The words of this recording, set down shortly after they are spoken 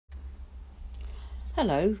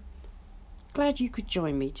Hello, glad you could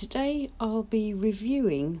join me. Today I'll be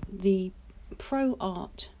reviewing the Pro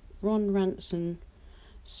Arte Ron Ranson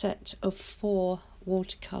set of 4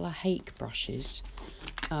 watercolour Hake brushes,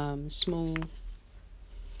 small,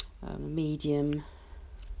 medium,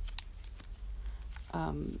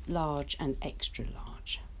 large and extra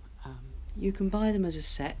large. You can buy them as a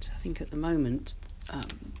set. I think at the moment, I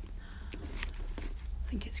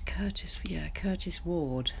think it's Curtis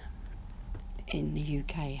Ward in the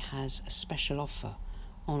UK has a special offer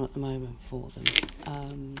on at the moment for them,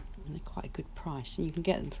 and they're quite a good price, and you can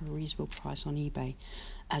get them for a reasonable price on eBay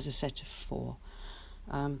as a set of 4.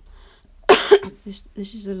 This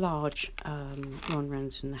is the large Ron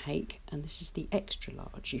Ranson Hake, and this is the extra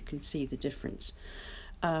large. You can see the difference.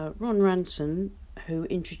 Ron Ranson, who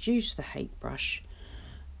introduced the Hake brush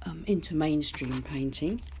into mainstream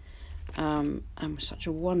painting, and was such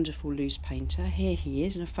a wonderful loose painter. Here he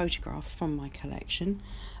is in a photograph from my collection.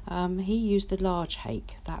 He used the large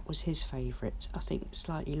Hake. That was his favourite. I think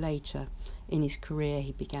slightly later in his career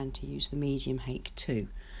he began to use the medium Hake too,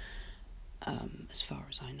 as far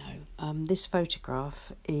as I know. This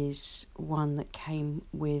photograph is one that came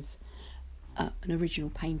with an original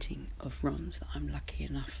painting of Ron's that I'm lucky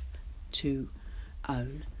enough to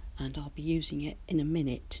own, and I'll be using it in a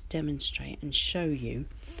minute to demonstrate and show you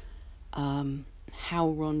how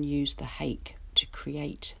Ron used the Hake to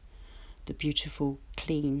create the beautiful,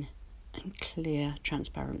 clean and clear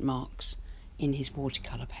transparent marks in his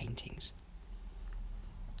watercolour paintings.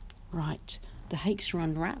 Right, the Hakes are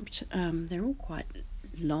unwrapped. They're all quite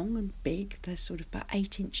long and big. They're sort of about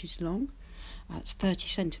 8 inches long. That's 30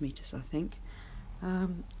 centimetres, I think,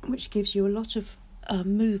 which gives you a lot of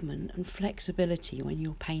movement and flexibility when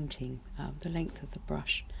you're painting the length of the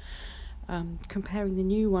brush. Comparing the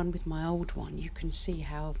new one with my old one, you can see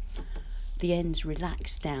how the ends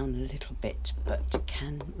relax down a little bit, but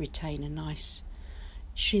can retain a nice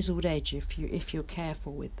chiseled edge if you're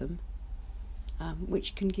careful with them,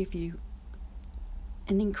 which can give you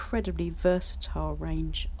an incredibly versatile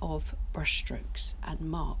range of brushstrokes and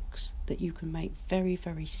marks that you can make very,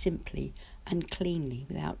 very simply and cleanly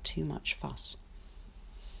without too much fuss.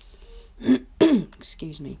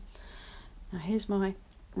 Excuse me. Now here's my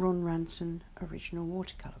Ron Ranson original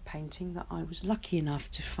watercolour painting that I was lucky enough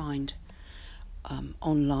to find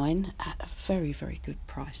online at a very, very good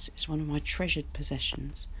price. It's one of my treasured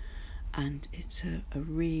possessions, and it's a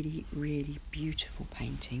really, really beautiful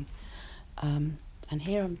painting. And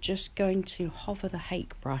here I'm just going to hover the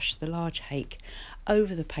Hake brush, the large Hake,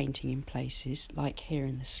 over the painting in places, like here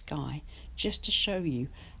in the sky, just to show you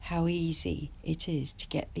how easy it is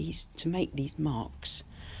to make these marks,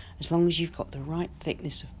 as long as you've got the right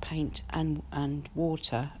thickness of paint and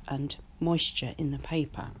water and moisture in the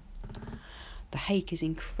paper. The Hake is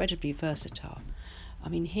incredibly versatile. I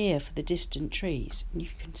mean, here for the distant trees, you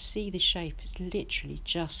can see the shape is literally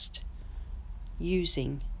just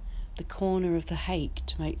using the corner of the Hake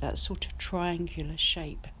to make that sort of triangular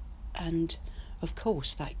shape, and of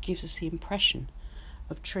course that gives us the impression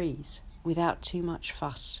of trees without too much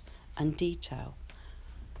fuss and detail.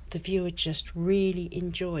 The viewer just really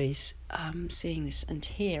enjoys seeing this. And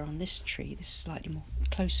here on this tree, this slightly more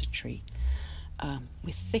closer tree,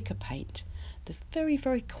 with thicker paint, the very,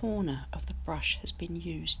 very corner of the brush has been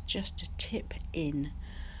used just to tip in,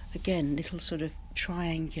 again, little sort of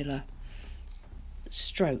triangular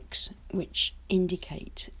strokes which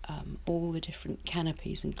indicate all the different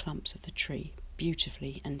canopies and clumps of the tree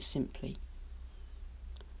beautifully and simply.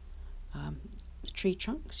 The tree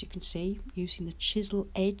trunks, you can see, using the chisel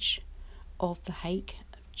edge of the Hake,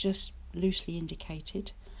 just loosely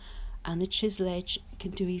indicated, and the chisel edge can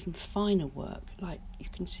do even finer work. Like you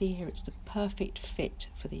can see here, it's the perfect fit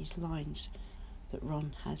for these lines that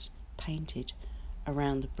Ron has painted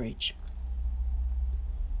around the bridge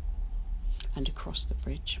and across the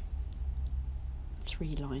bridge.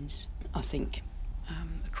 3 lines, I think,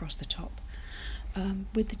 across the top.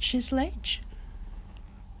 With the chisel edge,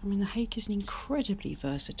 I mean, the Hake is an incredibly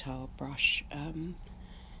versatile brush.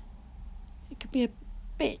 It can be a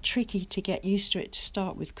bit tricky to get used to it to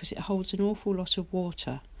start with because it holds an awful lot of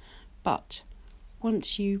water, but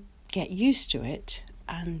once you get used to it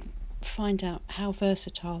and find out how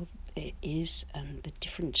versatile it is and the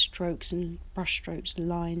different strokes and brush strokes,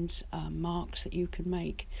 lines, marks that you can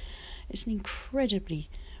make, it's an incredibly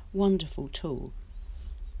wonderful tool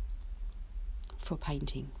for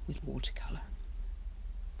painting with watercolour.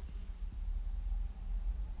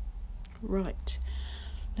 Right,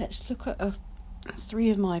 let's look at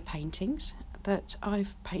 3 of my paintings that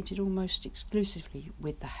I've painted almost exclusively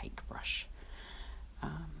with the Hake brush.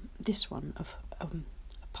 This one of a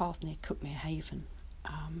path near Cuckmere Haven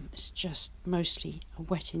It's just mostly a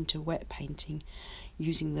wet into wet painting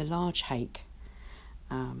using the large Hake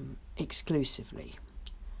exclusively,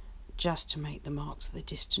 just to make the marks of the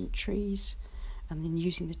distant trees, and then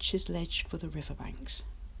using the chisel edge for the riverbanks.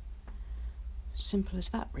 Simple as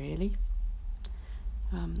that, really.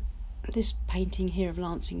 This painting here of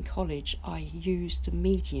Lancing College, I used the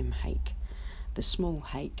medium Hake, the small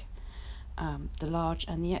Hake, the large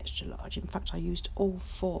and the extra large. In fact, I used all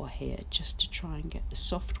four here just to try and get the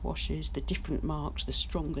soft washes, the different marks, the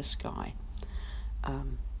stronger sky,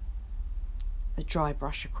 the dry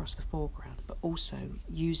brush across the foreground, but also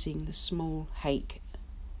using the small Hake,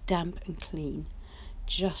 damp and clean,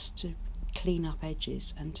 just to clean up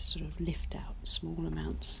edges and to sort of lift out small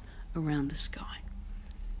amounts around the sky.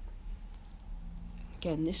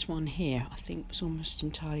 Again, this one here I think was almost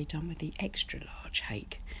entirely done with the extra large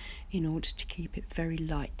Hake in order to keep it very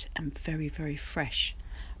light and very, very fresh,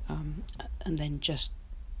 and then just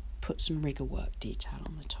put some rigger work detail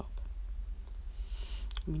on the top.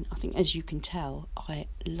 I mean, I think, as you can tell, I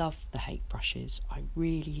love the Hake brushes. I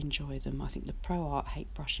really enjoy them. I think the Pro Arte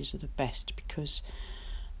Hake brushes are the best because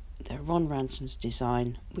they're Ron Ranson's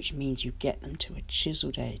design, which means you get them to a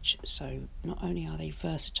chiselled edge. So not only are they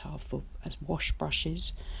versatile for as wash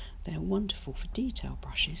brushes, they're wonderful for detail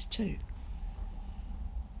brushes too.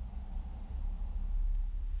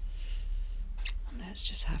 And let's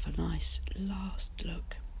just have a nice last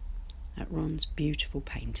look at Ron's beautiful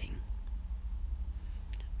painting.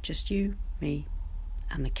 Just you, me,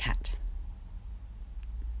 and the cat.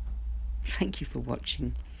 Thank you for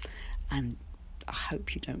watching, and I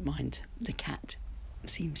hope you don't mind. The cat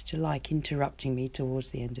seems to like interrupting me towards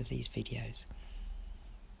the end of these videos.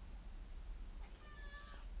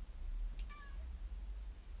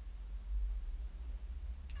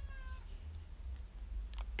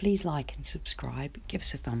 Please like and subscribe, give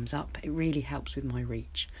us a thumbs up, it really helps with my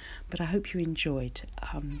reach. But I hope you enjoyed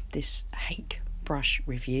this Hake brush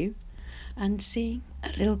review and seeing a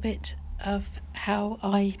little bit of how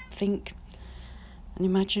I think and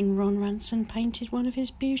imagine Ron Ranson painted one of his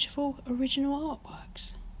beautiful original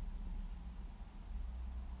artworks.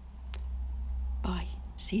 Bye.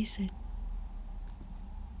 See you soon.